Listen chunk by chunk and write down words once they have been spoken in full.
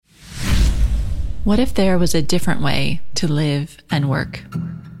What if there was a different way to live and work?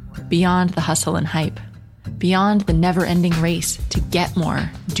 Beyond the hustle and hype, beyond the never-ending race to get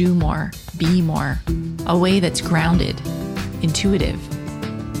more, do more, be more. A way that's grounded, intuitive,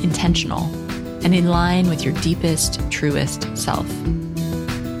 intentional, and in line with your deepest, truest self.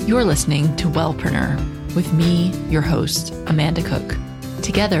 You're listening to Wellpreneur with me, your host, Amanda Cook.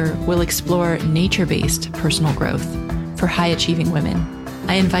 Together, we'll explore nature-based personal growth for high-achieving women.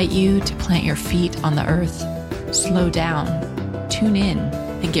 I invite you to plant your feet on the earth, slow down, tune in,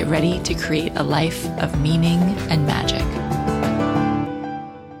 and get ready to create a life of meaning and magic.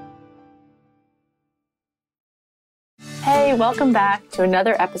 Hey, welcome back to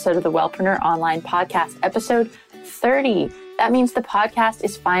another episode of the Wellpreneur Online Podcast, episode 30. That means the podcast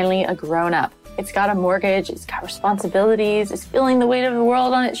is finally a grown-up. It's got a mortgage, it's got responsibilities, it's feeling the weight of the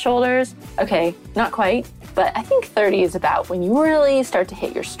world on its shoulders. Okay, not quite, but I think 30 is about when you really start to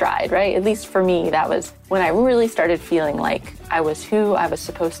hit your stride, right? At least for me, that was when I really started feeling like I was who I was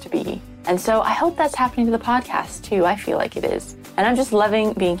supposed to be. And so I hope that's happening to the podcast too. I feel like it is. And I'm just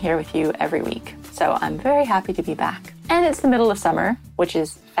loving being here with you every week. So I'm very happy to be back. And it's the middle of summer, which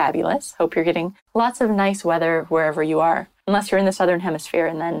is fabulous. Hope you're getting lots of nice weather wherever you are. Unless you're in the Southern Hemisphere,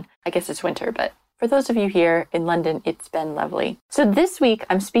 and then I guess it's winter. But for those of you here in London, it's been lovely. So this week,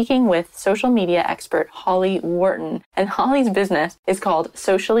 I'm speaking with social media expert Holly Wharton. And Holly's business is called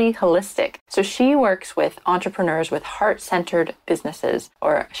Socially Holistic. So she works with entrepreneurs with heart-centered businesses,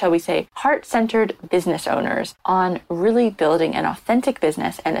 or shall we say, heart-centered business owners, on really building an authentic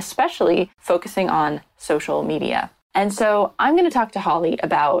business and especially focusing on social media. And so I'm going to talk to Holly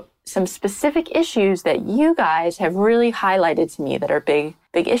about some specific issues that you guys have really highlighted to me that are big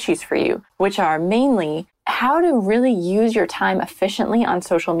issues for you, which are mainly how to really use your time efficiently on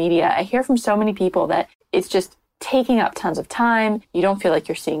social media. I hear from so many people that it's just taking up tons of time. You don't feel like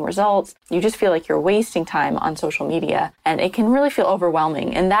you're seeing results. You just feel like you're wasting time on social media, and it can really feel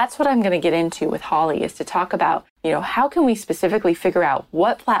overwhelming. And that's what I'm going to get into with Holly, is to talk about, how can we specifically figure out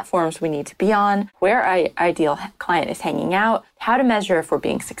what platforms we need to be on, where our ideal client is hanging out, how to measure if we're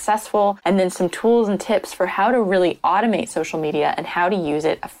being successful, and then some tools and tips for how to really automate social media and how to use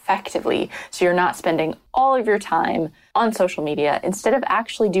it effectively so you're not spending all of your time on social media instead of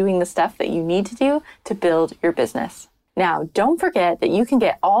actually doing the stuff that you need to do to build your business. Now, don't forget that you can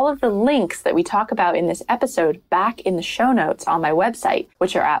get all of the links that we talk about in this episode back in the show notes on my website,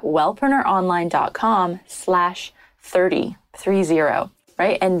 which are at wellpreneuronline.com/30,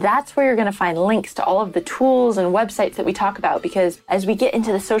 right? And that's where you're going to find links to all of the tools and websites that we talk about, because as we get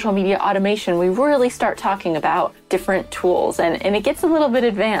into the social media automation, we really start talking about different tools, and it gets a little bit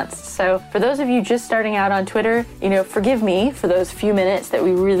advanced. So for those of you just starting out on Twitter, forgive me for those few minutes that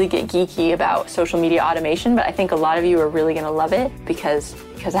we really get geeky about social media automation, but I think a lot of you are really going to love it because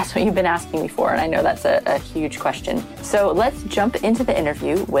that's what you've been asking me for, and I know that's a huge question. So let's jump into the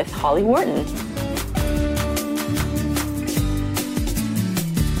interview with Holly Wharton.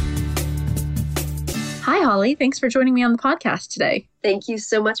 Hi, Holly. Thanks for joining me on the podcast today. Thank you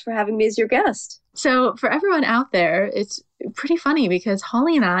so much for having me as your guest. So for everyone out there, it's pretty funny because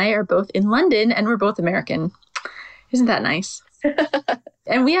Holly and I are both in London and we're both American. Isn't that nice?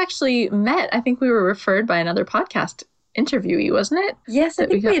 And we actually met, I think we were referred by another podcast interviewee, wasn't it? Yes, I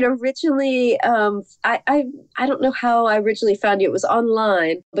think we had originally, I don't know how I originally found you. It was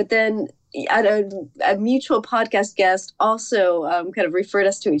online, but then a mutual podcast guest also kind of referred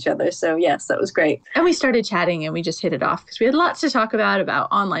us to each other. So yes, that was great. And we started chatting and we just hit it off because we had lots to talk about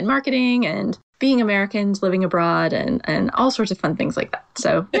online marketing and being Americans living abroad and all sorts of fun things like that.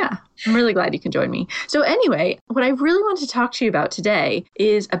 So yeah, I'm really glad you can join me. So anyway, what I really want to talk to you about today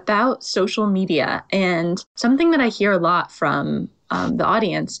is about social media. And something that I hear a lot from the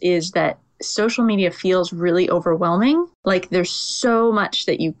audience is that social media feels really overwhelming. Like there's so much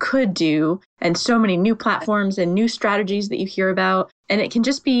that you could do and so many new platforms and new strategies that you hear about. And it can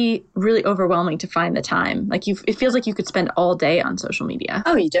just be really overwhelming to find the time. Like it feels like you could spend all day on social media.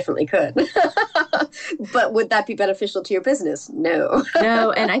 Oh, you definitely could. But would that be beneficial to your business? No. No.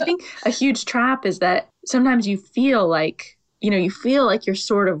 And I think a huge trap is that sometimes you feel like you're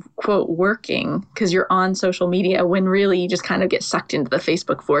sort of, quote, working because you're on social media when really you just kind of get sucked into the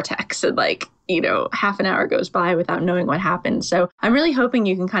Facebook vortex and half an hour goes by without knowing what happened. So I'm really hoping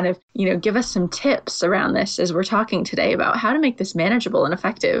you can kind of, give us some tips around this as we're talking today about how to make this manageable and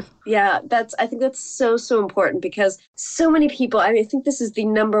effective. Yeah, I think that's so, so important because so many people, I think this is the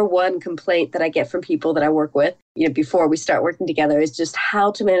number one complaint that I get from people that I work with, before we start working together, is just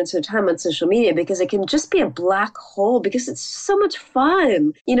how to manage their time on social media, because it can just be a black hole because it's so much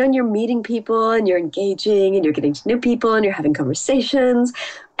fun, and you're meeting people and you're engaging and you're getting to know people and you're having conversations.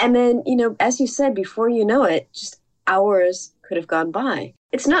 And then, as you said, before you know it, just hours could have gone by.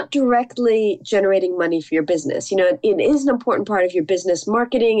 It's not directly generating money for your business. It is an important part of your business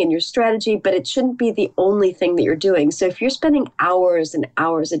marketing and your strategy, but it shouldn't be the only thing that you're doing. So if you're spending hours and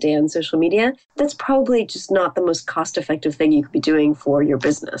hours a day on social media, that's probably just not the most cost-effective thing you could be doing for your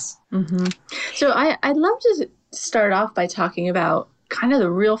business. Mm-hmm. So I'd love to start off by talking about kind of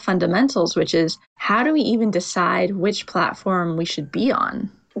the real fundamentals, which is how do we even decide which platform we should be on?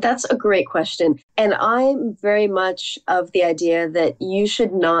 That's a great question. And I'm very much of the idea that you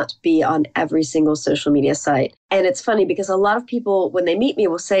should not be on every single social media site. And it's funny because a lot of people, when they meet me,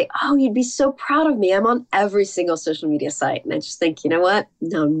 will say, oh, you'd be so proud of me. I'm on every single social media site. And I just think, you know what?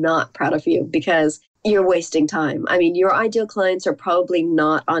 No, I'm not proud of you because you're wasting time. I mean, your ideal clients are probably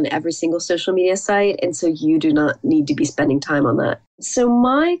not on every single social media site. And so you do not need to be spending time on that. So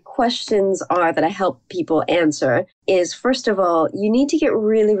my questions are that I help people answer is, first of all, you need to get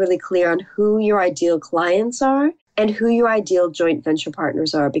really, really clear on who your ideal clients are and who your ideal joint venture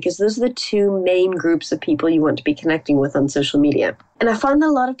partners are, because those are the two main groups of people you want to be connecting with on social media. And I find that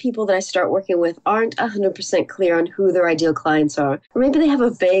a lot of people that I start working with aren't 100% clear on who their ideal clients are. Or maybe they have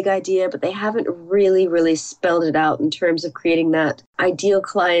a vague idea, but they haven't really, really spelled it out in terms of creating that ideal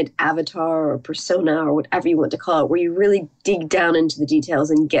client avatar or persona or whatever you want to call it, where you really dig down into the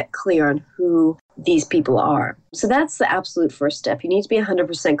details and get clear on who these people are. So that's the absolute first step. You need to be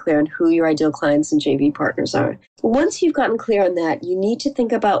 100% clear on who your ideal clients and JV partners are. Once you've gotten clear on that, you need to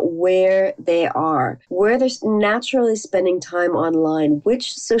think about where they are, where they're naturally spending time online.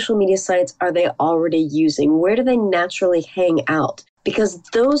 Which social media sites are they already using? Where do they naturally hang out? Because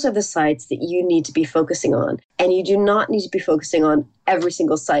those are the sites that you need to be focusing on. And you do not need to be focusing on every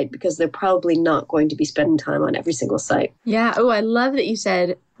single site because they're probably not going to be spending time on every single site. Yeah. Oh, I love that you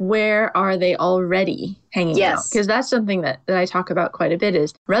said, where are they already hanging out? Because that's something that I talk about quite a bit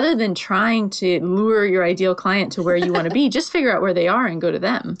is rather than trying to lure your ideal client to where you want to be, just figure out where they are and go to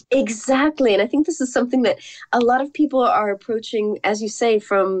them. Exactly. And I think this is something that a lot of people are approaching, as you say,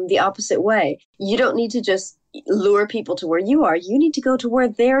 from the opposite way. You don't need to just lure people to where you are. You need to go to where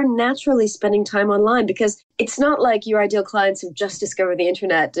they're naturally spending time online, because it's not like your ideal clients have just discovered the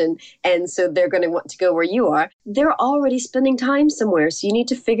internet and so they're going to want to go where you are. They're already spending time somewhere. So you need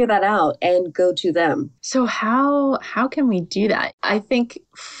to figure that out and go to them. So how can we do that? I think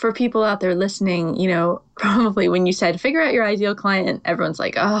for people out there listening, probably when you said figure out your ideal client, everyone's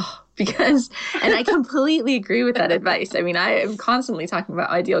like, oh, because, and I completely agree with that advice. I mean, I am constantly talking about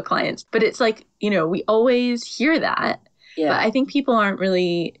ideal clients, but it's like, we always hear that. Yeah. But I think people aren't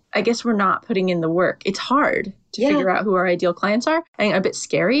really, I guess we're not putting in the work. It's hard to figure out who our ideal clients are. I think a bit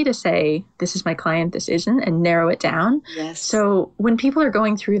scary to say, this is my client, this isn't, and narrow it down. Yes. So when people are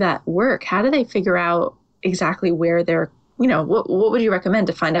going through that work, how do they figure out exactly where they're, what would you recommend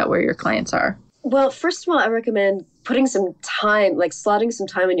to find out where your clients are? Well, first of all, I recommend putting some time, like slotting some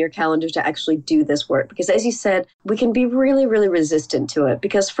time in your calendar to actually do this work. Because as you said, we can be really, really resistant to it.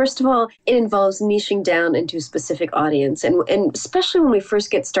 Because first of all, it involves niching down into a specific audience. And especially when we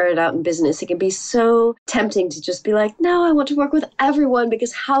first get started out in business, it can be so tempting to just be like, no, I want to work with everyone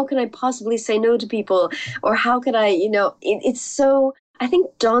because how can I possibly say no to people? Or how could I, it's so, I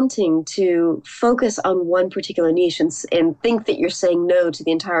think, daunting to focus on one particular niche and think that you're saying no to the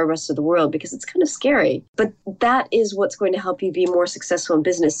entire rest of the world, because it's kind of scary. But that is what's going to help you be more successful in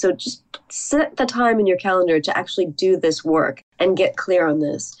business. So just set the time in your calendar to actually do this work and get clear on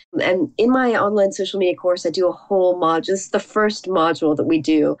this. And in my online social media course, I do a whole module. This is the first module that we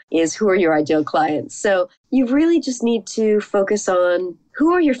do is who are your ideal clients. So you really just need to focus on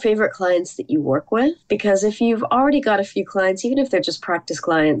who are your favorite clients that you work with? Because if you've already got a few clients, even if they're just practice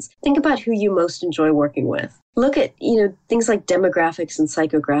clients, think about who you most enjoy working with. Look at, things like demographics and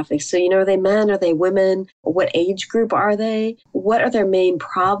psychographics. So, are they men? Are they women? What age group are they? What are their main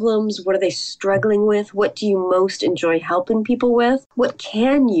problems? What are they struggling with? What do you most enjoy helping people with? What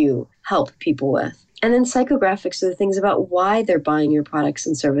can you help people with? And then psychographics are the things about why they're buying your products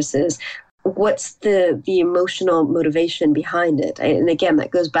and services. What's the emotional motivation behind it? And again,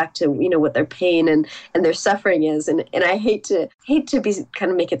 that goes back to, what their pain and their suffering is. And I hate to be kind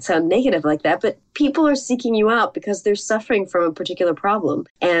of make it sound negative like that, but people are seeking you out because they're suffering from a particular problem.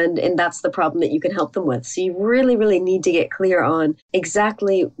 And that's the problem that you can help them with. So you really, really need to get clear on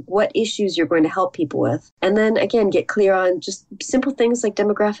exactly what issues you're going to help people with. And then again, get clear on just simple things like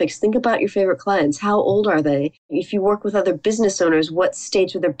demographics. Think about your favorite clients. How old are they? If you work with other business owners, what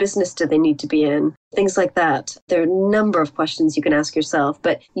stage of their business do they need to be in? Things like that. There are a number of questions you can ask yourself,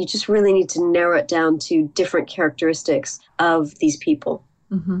 but you just really need to narrow it down to different characteristics of these people.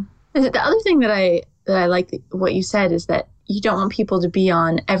 Mm-hmm. The other thing that I like what you said is that you don't want people to be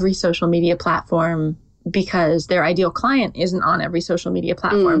on every social media platform because their ideal client isn't on every social media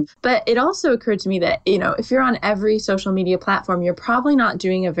platform. But it also occurred to me that, if you're on every social media platform, you're probably not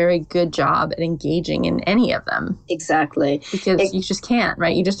doing a very good job at engaging in any of them. Exactly. Because you just can't,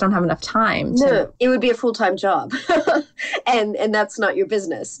 right? You just don't have enough time. No, it would be a full-time job. and that's not your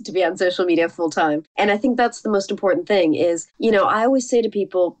business to be on social media full-time. And I think that's the most important thing is, I always say to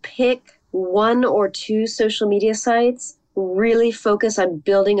people, pick 1 or 2 social media sites, really focus on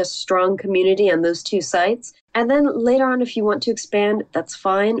building a strong community on those 2 sites. And then later on, if you want to expand, that's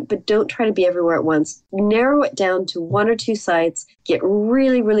fine, but don't try to be everywhere at once. Narrow it down to 1 or 2 sites, get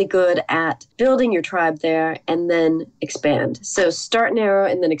really, really good at building your tribe there, and then expand. So start narrow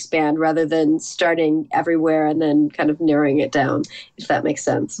and then expand rather than starting everywhere and then kind of narrowing it down, if that makes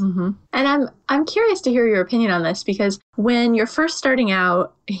sense. Mm-hmm. And I'm curious to hear your opinion on this, because when you're first starting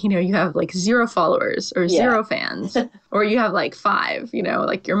out, you have like 0 followers or 0 fans, or you have like 5,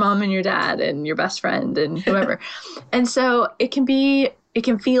 like your mom and your dad and your best friend and whoever. And so it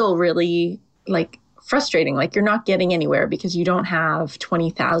can feel really like frustrating, like you're not getting anywhere because you don't have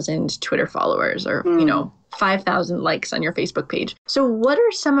 20,000 Twitter followers or, 5,000 likes on your Facebook page. So what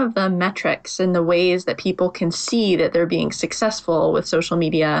are some of the metrics and the ways that people can see that they're being successful with social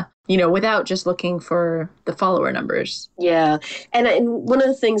media, without just looking for the follower numbers? Yeah. And one of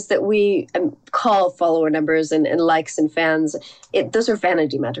the things that we call follower numbers and likes and fans, those are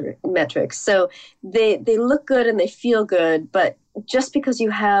vanity metrics. So they look good and they feel good, but just because you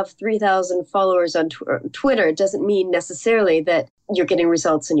have 3,000 followers on Twitter doesn't mean necessarily that you're getting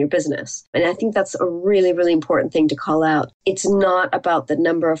results in your business. And I think that's a really, really important thing to call out. It's not about the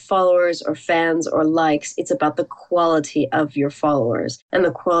number of followers or fans or likes. It's about the quality of your followers and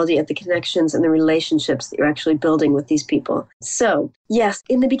the quality of the connections and the relationships that you're actually building with these people. So yes,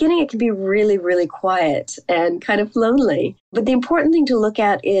 in the beginning, it can be really, really quiet and kind of lonely. But the important thing to look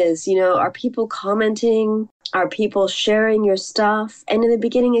at is, are people commenting? Are people sharing your stuff? And in the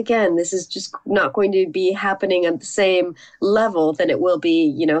beginning, again, this is just not going to be happening at the same level than it will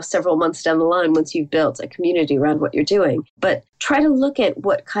be, several months down the line once you've built a community around what you're doing. But try to look at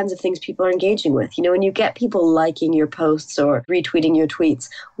what kinds of things people are engaging with. When you get people liking your posts or retweeting your tweets,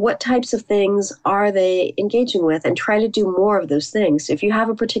 what types of things are they engaging with? And try to do more of those things. If you have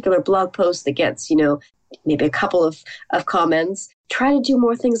a particular blog post that gets, maybe a couple of comments, try to do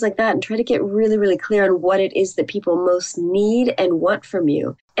more things like that and try to get really, really clear on what it is that people most need and want from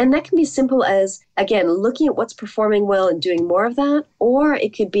you. And that can be simple as, again, looking at what's performing well and doing more of that, or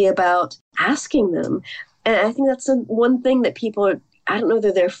it could be about asking them. And I think that's one thing that people are, I don't know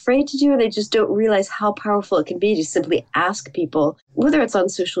whether they're afraid to do or they just don't realize how powerful it can be to simply ask people, whether it's on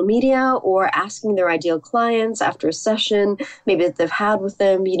social media or asking their ideal clients after a session, maybe that they've had with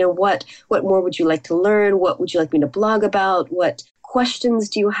them, what more would you like to learn? What would you like me to blog about? What questions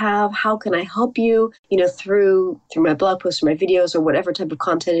do you have? How can I help you, through my blog posts or my videos or whatever type of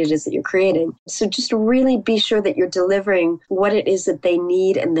content it is that you're creating. So just really be sure that you're delivering what it is that they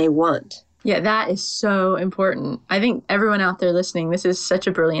need and they want. Yeah, that is so important. I think everyone out there listening, this is such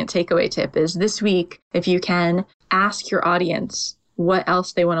a brilliant takeaway tip, is this week, if you can, ask your audience what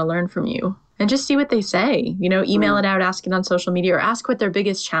else they want to learn from you and just see what they say. Email it out, ask it on social media, or ask what their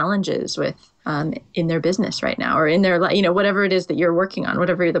biggest challenge is with in their business right now, or in their, whatever it is that you're working on,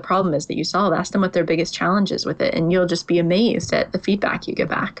 whatever the problem is that you solve, ask them what their biggest challenge is with it. And you'll just be amazed at the feedback you get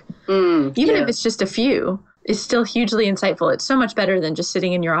back. Even if it's just a few. Is still hugely insightful. It's so much better than just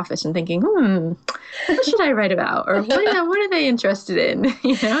sitting in your office and thinking, what should I write about? Or what are they interested in?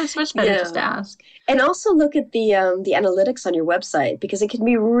 It's much better just to ask. And also look at the analytics on your website, because it can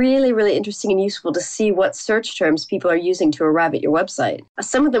be really, really interesting and useful to see what search terms people are using to arrive at your website.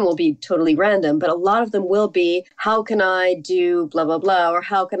 Some of them will be totally random, but a lot of them will be, how can I do blah, blah, blah, or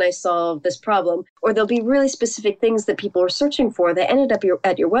how can I solve this problem? Or there'll be really specific things that people are searching for that ended up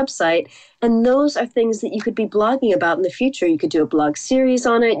at your website. And those are things that you could be blogging about in the future. You could do a blog series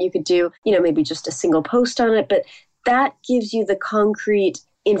on it. You could do, maybe just a single post on it. But that gives you the concrete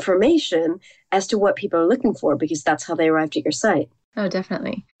information as to what people are looking for, because that's how they arrived at your site. Oh,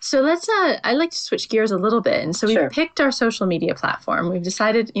 definitely. So I'd like to switch gears a little bit. And so we've picked our social media platform. We've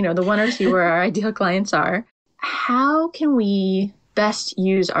decided, the 1 or 2 where our ideal clients are. How can we best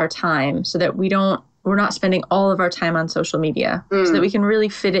use our time so that we're not spending all of our time on social media, so that we can really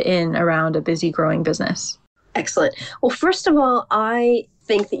fit it in around a busy, growing business? Excellent. Well, first of all, I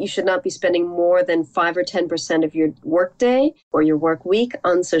think that you should not be spending more than 5 or 10% of your workday or your work week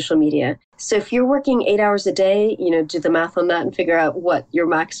on social media. So if you're working 8 hours a day, do the math on that and figure out what your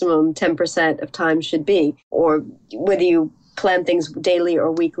maximum 10% of time should be, or whether you plan things daily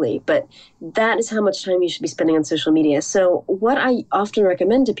or weekly, but that is how much time you should be spending on social media. So what I often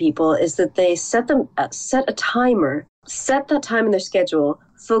recommend to people is that they set a timer, set that time in their schedule,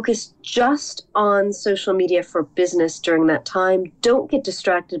 focus just on social media for business during that time. Don't get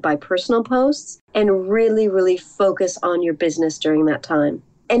distracted by personal posts, and really, really focus on your business during that time.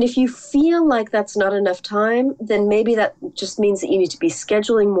 And if you feel like that's not enough time, then maybe that just means that you need to be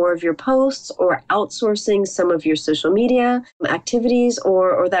scheduling more of your posts or outsourcing some of your social media activities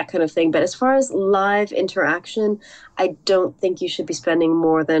or that kind of thing. But as far as live interaction, I don't think you should be spending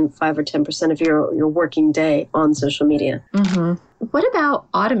more than 5 or 10% of your working day on social media. Mm-hmm. What about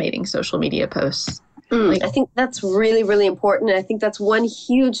automating social media posts? I think that's really, really important. And I think that's one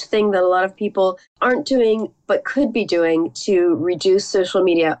huge thing that a lot of people aren't doing, but could be doing to reduce social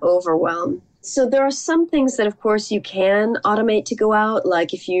media overwhelm. So there are some things that, of course, you can automate to go out,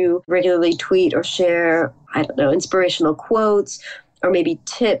 like if you regularly tweet or share, inspirational quotes, or maybe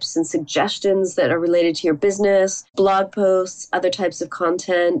tips and suggestions that are related to your business, blog posts, other types of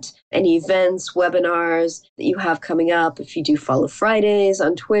content, any events, webinars that you have coming up. If you do Follow Fridays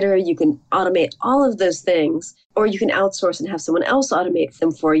on Twitter, you can automate all of those things, or you can outsource and have someone else automate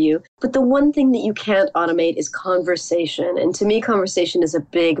them for you. But the one thing that you can't automate is conversation. And to me, conversation is a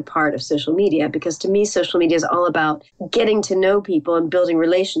big part of social media, because to me, social media is all about getting to know people and building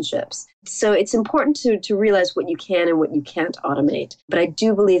relationships. So it's important to realize what you can and what you can't automate. But I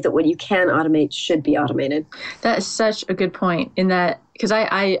do believe that what you can automate should be automated. That is such a good point, in that, because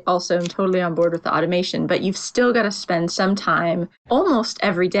I also am totally on board with the automation, but you've still got to spend some time almost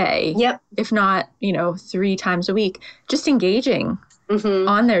every day, if not, 3 times a week, just engaging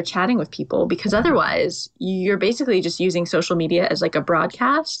on there, chatting with people, because otherwise you're basically just using social media as like a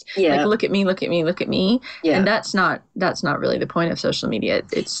broadcast. Like, look at me, look at me, look at me. Yeah. And that's not really the point of social media.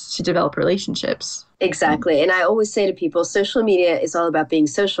 It's to develop relationships. Exactly. And I always say to people, social media is all about being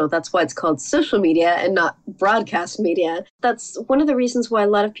social. That's why it's called social media and not broadcast media. That's one of the reasons why a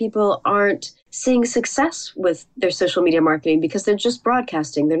lot of people aren't seeing success with their social media marketing, because they're just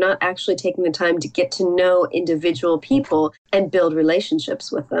broadcasting. They're not actually taking the time to get to know individual people and build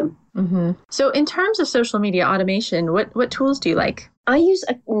relationships with them. Mm-hmm. So in terms of social media automation, what tools do you like? I use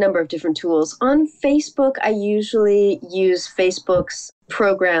a number of different tools. On Facebook, I usually use Facebook's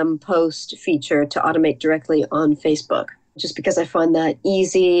program post feature to automate directly on Facebook, just because I find that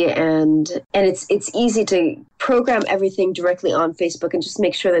easy, and it's easy to program everything directly on Facebook and just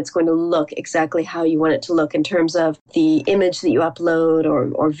make sure that it's going to look exactly how you want it to look in terms of the image that you upload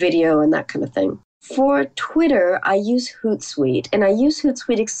or video and that kind of thing. For Twitter, I use Hootsuite, and I use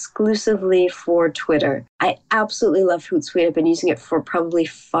Hootsuite exclusively for Twitter. I absolutely love Hootsuite. I've been using it for probably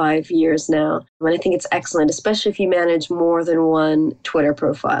 5 years now, and I think it's excellent, especially if you manage more than one Twitter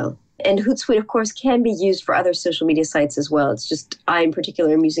profile. And Hootsuite, of course, can be used for other social media sites as well. It's just, I in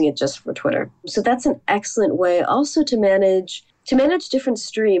particular am using it just for Twitter. So that's an excellent way also to manage different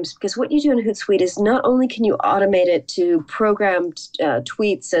streams, because what you do in Hootsuite is not only can you automate it to program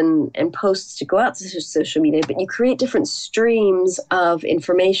tweets and posts to go out to social media, but you create different streams of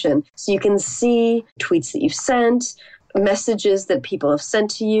information. So you can see tweets that you've sent, messages that people have sent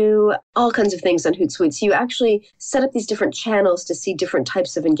to you, all kinds of things on Hootsuite. So you actually set up these different channels to see different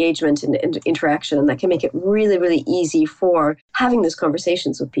types of engagement and interaction, and that can make it really, really easy for having those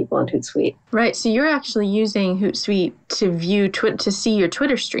conversations with people on Hootsuite. Right. So you're actually using Hootsuite to view to see your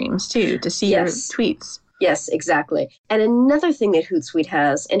Twitter streams too, to see your tweets. Yes, exactly. And another thing that Hootsuite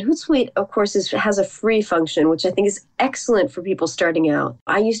has, and Hootsuite, of course, has a free function, which I think is excellent for people starting out.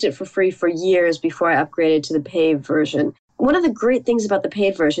 I used it for free for years before I upgraded to the paid version. One of the great things about the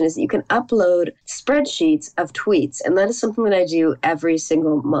paid version is that you can upload spreadsheets of tweets, and that is something that I do every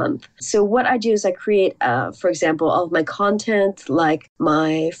single month. So what I do is I create, for example, all of my content, like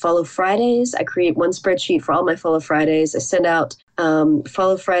my Follow Fridays. I create one spreadsheet for all my Follow Fridays. I send out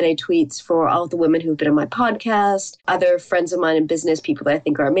Follow Friday tweets for all of the women who've been on my podcast, other friends of mine in business, people that I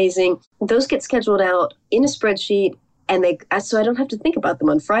think are amazing. Those get scheduled out in a spreadsheet, and so I don't have to think about them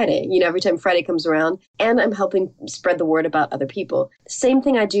on Friday, every time Friday comes around, and I'm helping spread the word about other people. Same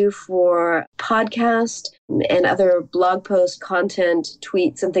thing I do for podcast and other blog posts, content,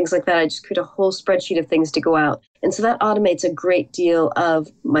 tweets, and things like that. I just create a whole spreadsheet of things to go out. And so that automates a great deal of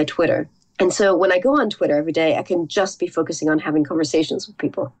my Twitter. And so when I go on Twitter every day, I can just be focusing on having conversations with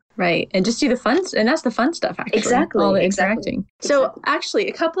people. Right. And just do the fun, and that's the fun stuff, actually. Exactly. All the interacting. So actually,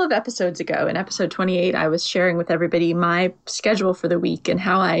 a couple of episodes ago, in episode 28, I was sharing with everybody my schedule for the week and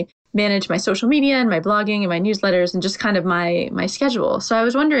how I manage my social media and my blogging and my newsletters and just kind of my schedule. So I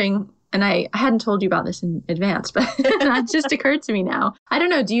was wondering, and I hadn't told you about this in advance, but that just occurred to me now. I don't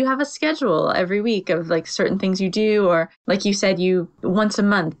know. Do you have a schedule every week of like certain things you do? Or like you said, you once a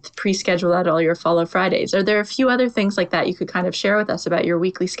month pre-schedule out all your Follow Fridays. Are there a few other things like that you could kind of share with us about your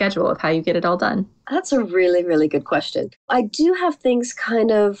weekly schedule of how you get it all done? That's a really, really good question. I do have things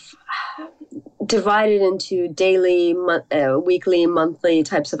kind of divided into daily, weekly, monthly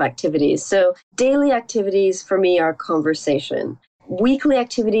types of activities. So daily activities for me are conversation. Weekly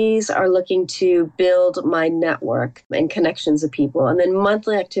activities are looking to build my network and connections of people. And then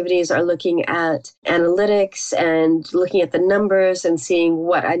monthly activities are looking at analytics and looking at the numbers and seeing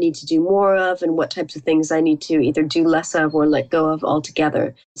what I need to do more of and what types of things I need to either do less of or let go of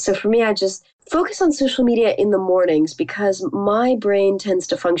altogether. So for me, I just focus on social media in the mornings because my brain tends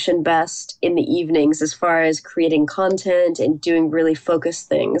to function best in the evenings as far as creating content and doing really focused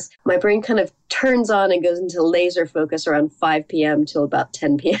things. My brain kind of turns on and goes into laser focus around 5 p.m. till about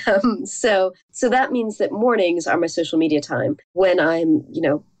 10 p.m. So that means that mornings are my social media time when I'm,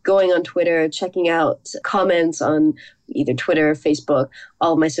 going on Twitter, checking out comments on either Twitter, Facebook,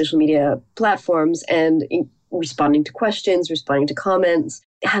 all of my social media platforms, and responding to questions, responding to comments,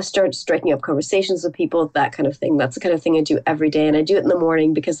 start striking up conversations with people, that kind of thing. That's the kind of thing I do every day. And I do it in the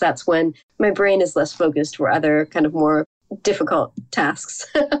morning because that's when my brain is less focused for other kind of more difficult tasks.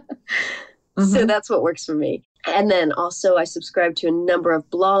 So that's what works for me. And then also I subscribe to a number of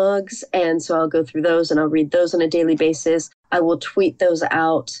blogs. And so I'll go through those and I'll read those on a daily basis. I will tweet those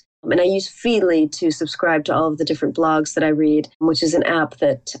out. And I use Feedly to subscribe to all of the different blogs that I read, which is an app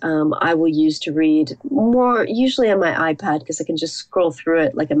that I will use to read more, usually on my iPad, because I can just scroll through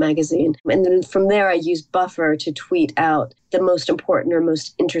it like a magazine. And then from there, I use Buffer to tweet out the most important or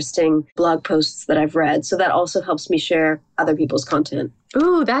most interesting blog posts that I've read. So that also helps me share other people's content.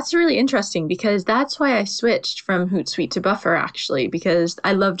 Ooh, that's really interesting because that's why I switched from Hootsuite to Buffer, actually, because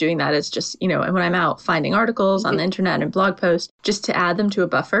I love doing that. It's just, when I'm out finding articles on the internet and blog posts, just to add them to a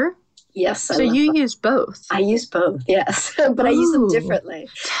buffer. Yes. So you use both. I use both, yes. But I use them differently.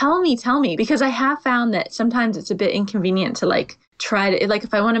 Tell me, because I have found that sometimes it's a bit inconvenient to try to,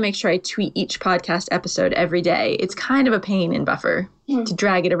 if I want to make sure I tweet each podcast episode every day, it's kind of a pain in Buffer to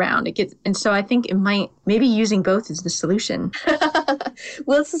drag it around. And so I think maybe using both is the solution.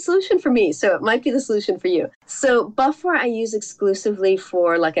 Well, it's the solution for me, so it might be the solution for you. So Buffer I use exclusively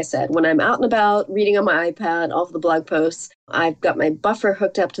for, like I said, when I'm out and about reading on my iPad, all of the blog posts, I've got my Buffer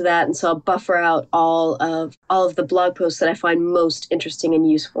hooked up to that, and so I'll buffer out all of the blog posts that I find most interesting and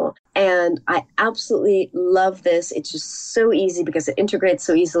useful. And I absolutely love this. It's just so easy because it integrates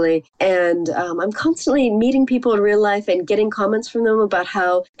so easily. And I'm constantly meeting people in real life and getting comments from them about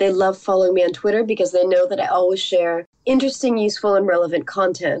how they love following me on Twitter because they know that I always share interesting, useful, and relevant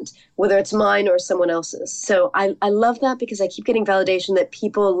content, whether it's mine or someone else's. So I love that because I keep getting validation that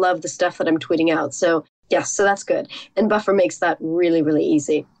people love the stuff that I'm tweeting out. So yes, so that's good. And Buffer makes that really, really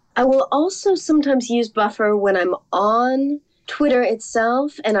easy. I will also sometimes use Buffer when I'm on Twitter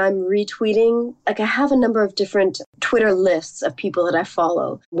itself and I'm retweeting. I have a number of different Twitter lists of people that I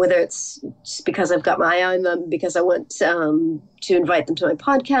follow, whether it's just because I've got my eye on them, because I want to invite them to my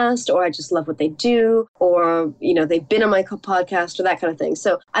podcast, or I just love what they do, or, they've been on my podcast or that kind of thing.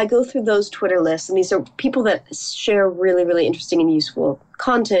 So I go through those Twitter lists, and these are people that share really, really interesting and useful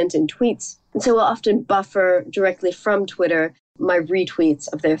content and tweets. And so I'll often buffer directly from Twitter my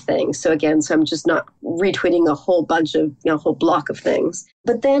retweets of their things. So I'm just not retweeting a whole bunch of, a whole block of things.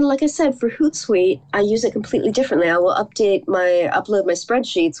 But then, like I said, for Hootsuite, I use it completely differently. I will upload my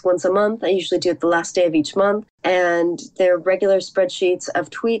spreadsheets once a month. I usually do it the last day of each month. And they're regular spreadsheets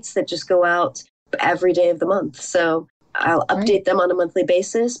of tweets that just go out every day of the month. So I'll update them on a monthly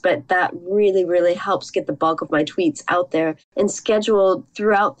basis, but that really, really helps get the bulk of my tweets out there and scheduled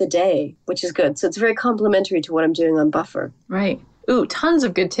throughout the day, which is good. So it's very complementary to what I'm doing on Buffer. Right. Ooh, tons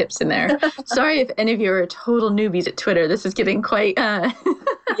of good tips in there. Sorry if any of you are total newbies at Twitter. This is getting quite...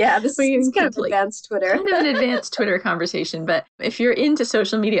 Yeah, this is kind of advanced Twitter. Kind of an advanced Twitter conversation. But if you're into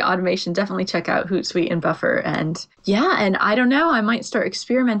social media automation, definitely check out Hootsuite and Buffer. And and I don't know, I might start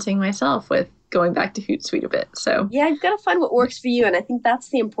experimenting myself with going back to Hootsuite a bit. So yeah, you've got to find what works for you. And I think that's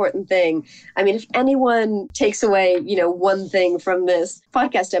the important thing. I mean, if anyone takes away, one thing from this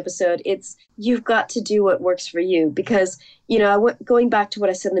podcast episode, it's you've got to do what works for you. Because, going back to what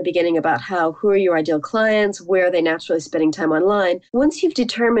I said in the beginning about who are your ideal clients, where are they naturally spending time online? Once you've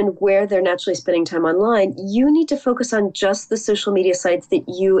determined where they're naturally spending time online, you need to focus on just the social media sites that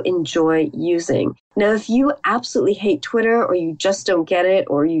you enjoy using. Now, if you absolutely hate Twitter, or you just don't get it,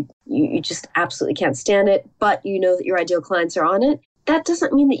 or you just absolutely can't stand it, but you know that your ideal clients are on it, that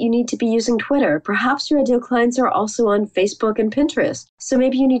doesn't mean that you need to be using Twitter. Perhaps your ideal clients are also on Facebook and Pinterest. So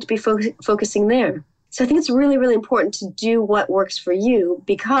maybe you need to be focusing there. So I think it's really, really important to do what works for you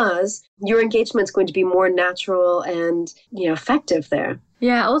because your engagement is going to be more natural and, effective there.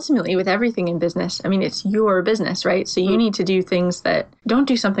 Yeah, ultimately with everything in business, I mean, it's your business, right? So you need to do things don't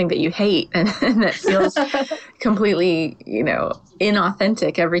do something that you hate and that feels completely,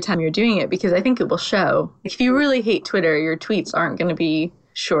 inauthentic every time you're doing it, because I think it will show. If you really hate Twitter, your tweets aren't going to be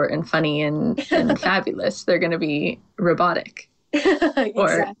short and funny and fabulous. They're going to be robotic. Exactly.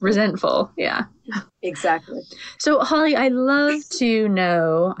 Or resentful. Yeah. Exactly. So Holly, I'd love to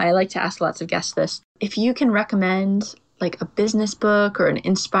know, I like to ask lots of guests this, if you can recommend like a business book or an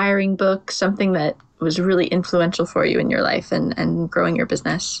inspiring book, something that was really influential for you in your life and growing your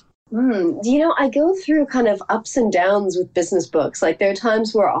business. I go through kind of ups and downs with business books. Like there are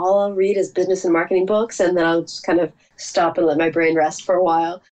times where all I'll read is business and marketing books, and then I'll just kind of stop and let my brain rest for a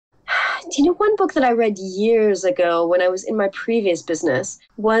while. One book that I read years ago when I was in my previous business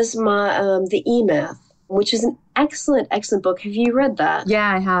was the E-Myth, which is an excellent, excellent book. Have you read that?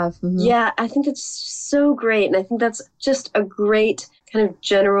 Yeah, I have. Mm-hmm. Yeah, I think it's so great. And I think that's just a great kind of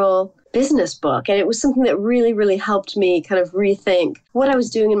general business book. And it was something that really, really helped me kind of rethink what I was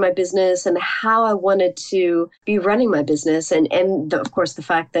doing in my business and how I wanted to be running my business. And of course, the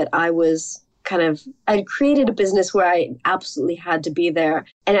fact that I'd created a business where I absolutely had to be there.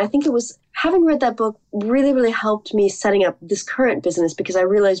 And I think it was having read that book really, really helped me setting up this current business because I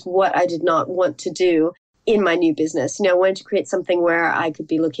realized what I did not want to do in my new business. I wanted to create something where I could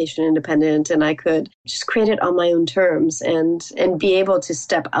be location independent and I could just create it on my own terms and be able to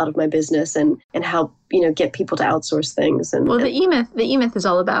step out of my business and help, get people to outsource things. The E-Myth is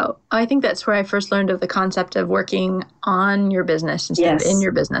all about, I think that's where I first learned of the concept of working on your business instead of in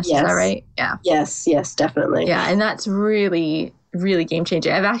your business. Yes. Is that right? Yeah. Yes, definitely. Yeah. And that's really, really game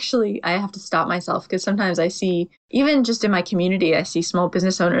changing. I have to stop myself because sometimes I see, even just in my community, I see small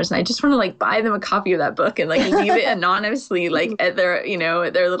business owners and I just want to buy them a copy of that book and leave it anonymously at their,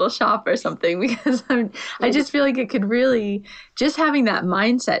 at their little shop or something, because I just feel like it could really, just having that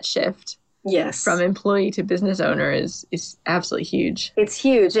mindset shift. Yes. From employee to business owner is absolutely huge. It's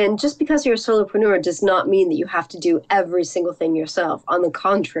huge. And just because you're a solopreneur does not mean that you have to do every single thing yourself. On the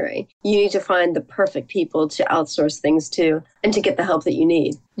contrary, you need to find the perfect people to outsource things to and to get the help that you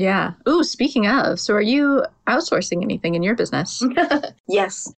need. Yeah. Ooh, speaking of, so are you outsourcing anything in your business?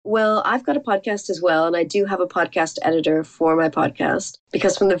 Yes. Well, I've got a podcast as well, and I do have a podcast editor for my podcast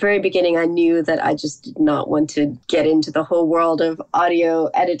because from the very beginning, I knew that I just did not want to get into the whole world of audio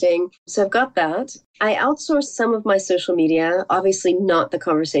editing. So I've got that. I outsource some of my social media, obviously not the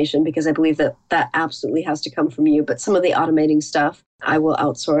conversation because I believe that absolutely has to come from you, but some of the automating stuff I will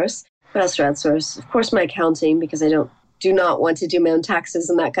outsource. What else do I outsource? Of course, my accounting because I do not want to do my own taxes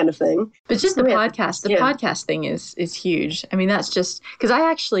and that kind of thing. But just the podcast thing is huge. I mean, that's just because I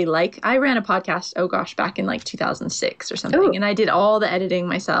ran a podcast, back in 2006 or something. Ooh. And I did all the editing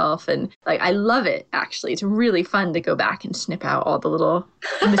myself. And I love it, actually. It's really fun to go back and snip out all the little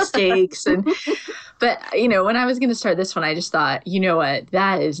mistakes. But, when I was going to start this one, I just thought, you know what,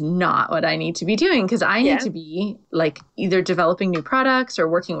 that is not what I need to be doing because I need to be either developing new products or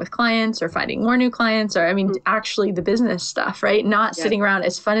working with clients or finding more new clients or, actually the business stuff, right? Not sitting around,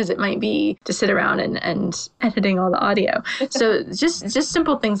 as fun as it might be to sit around and editing all the audio. So just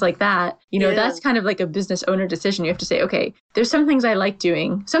simple things like that, that's kind of like a business owner decision. You have to say, okay, there's some things I like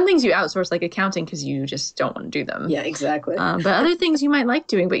doing. Some things you outsource like accounting because you just don't want to do them. Yeah, exactly. But other things you might like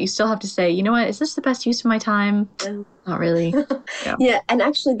doing, but you still have to say, you know what, is this the best use of my time? Not really. Yeah. And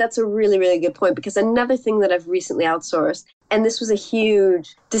actually that's a really, really good point because another thing that I've recently outsourced, and this was a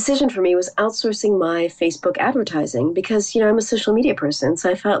huge decision for me, was outsourcing my Facebook advertising because, I'm a social media person. So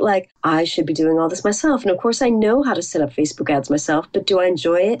I felt like I should be doing all this myself. And of course I know how to set up Facebook ads myself, but do I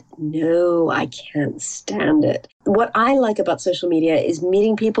enjoy it? No, I can't stand it. What I like about social media is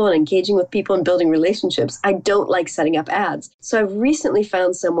meeting people and engaging with people and building relationships. I don't like setting up ads. So I've recently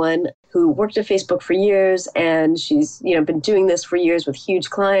found someone who worked at Facebook for years and she's, been doing this for years with huge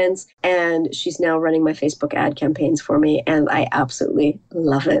clients and she's now running my Facebook ad campaigns for me and I absolutely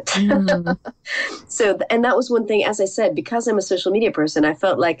love it. So, and that was one thing, as I said, because I'm a social media person, I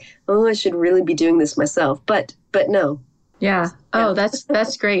felt like, I should really be doing this myself, but no. Yeah. Oh,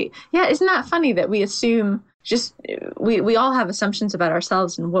 that's great. Yeah. Isn't that funny that we assume just we all have assumptions about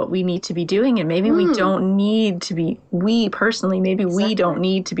ourselves and what we need to be doing, and maybe we don't need to be, we personally, maybe we don't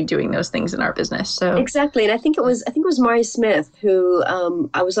need to be doing those things in our business. So exactly. And I think it was Mari Smith who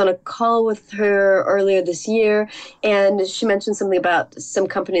I was on a call with her earlier this year, and she mentioned something about some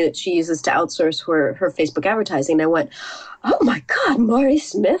company that she uses to outsource her Facebook advertising. And I went, oh my God, Mari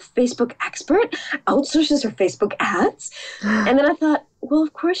Smith, Facebook expert, outsources her Facebook ads. And then I thought, well,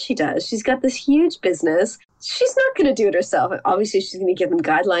 of course she does. She's got this huge business. She's not going to do it herself. Obviously, she's going to give them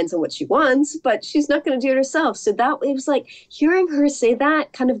guidelines on what she wants, but she's not going to do it herself. So that it was like hearing her say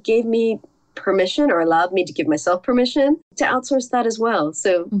that kind of gave me permission, or allowed me to give myself permission to outsource that as well.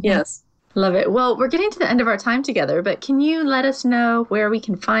 So yes. Love it. Well, we're getting to the end of our time together, but can you let us know where we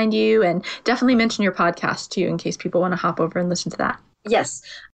can find you, and definitely mention your podcast too, in case people want to hop over and listen to that? Yes.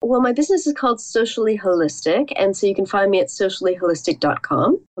 Well, my business is called Socially Holistic, and so you can find me at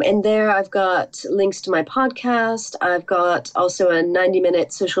sociallyholistic.com. And there I've got links to my podcast. I've got also a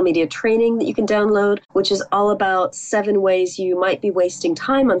 90-minute social media training that you can download, which is all about 7 ways you might be wasting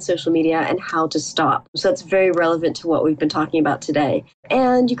time on social media and how to stop. So that's very relevant to what we've been talking about today.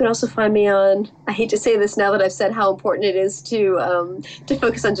 And you can also find me on, I hate to say this now that I've said how important it is to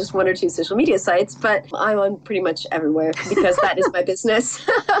focus on just 1 or 2 social media sites, but I'm on pretty much everywhere because that is my business.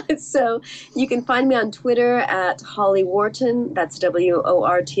 So you can find me on Twitter at Holly Wharton. That's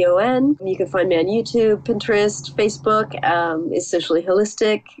WORTON. You can find me on YouTube, Pinterest, Facebook, is Socially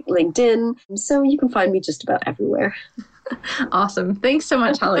Holistic, LinkedIn. So you can find me just about everywhere. Awesome. Thanks so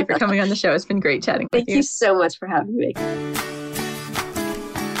much, Holly, for coming on the show. It's been great chatting with you. Thank you so much for having me.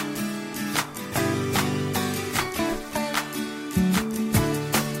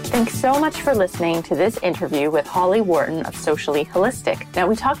 Thanks so much for listening to this interview with Holly Wharton of Socially Holistic. Now,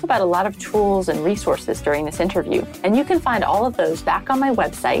 we talked about a lot of tools and resources during this interview, and you can find all of those back on my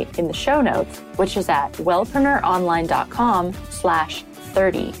website in the show notes, which is at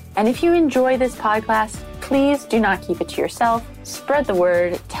wellpreneuronline.com/30. And if you enjoy this podcast, please do not keep it to yourself. Spread the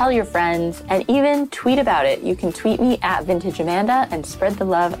word, tell your friends, and even tweet about it. You can tweet me at Vintage Amanda and spread the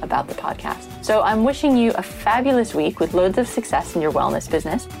love about the podcast. So I'm wishing you a fabulous week with loads of success in your wellness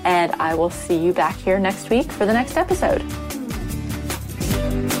business, and I will see you back here next week for the next episode.